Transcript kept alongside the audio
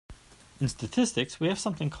In statistics, we have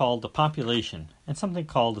something called the population and something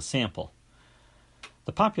called a sample.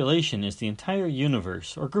 The population is the entire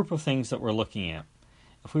universe or group of things that we're looking at.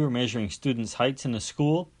 If we were measuring students' heights in a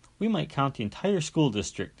school, we might count the entire school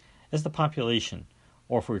district as the population.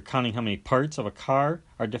 Or if we were counting how many parts of a car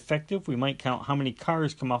are defective, we might count how many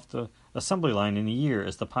cars come off the assembly line in a year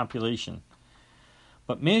as the population.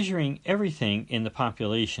 But measuring everything in the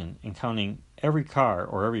population and counting every car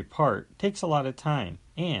or every part takes a lot of time,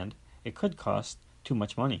 and it could cost too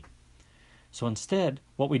much money. So instead,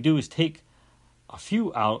 what we do is take a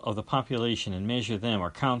few out of the population and measure them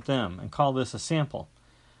or count them and call this a sample.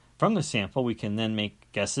 From the sample, we can then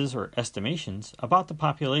make guesses or estimations about the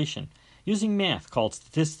population using math called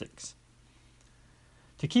statistics.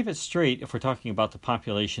 To keep it straight, if we're talking about the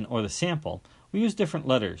population or the sample, we use different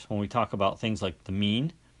letters when we talk about things like the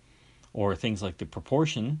mean, or things like the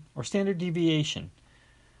proportion, or standard deviation.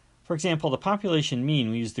 For example, the population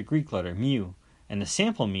mean, we use the Greek letter mu, and the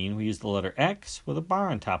sample mean, we use the letter x with a bar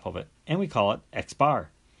on top of it, and we call it x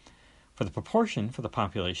bar. For the proportion for the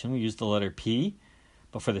population, we use the letter p,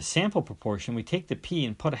 but for the sample proportion, we take the p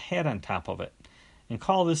and put a hat on top of it, and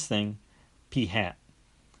call this thing p hat.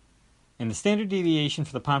 In the standard deviation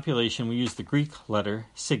for the population, we use the Greek letter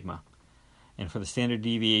sigma, and for the standard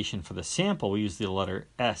deviation for the sample, we use the letter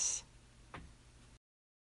s.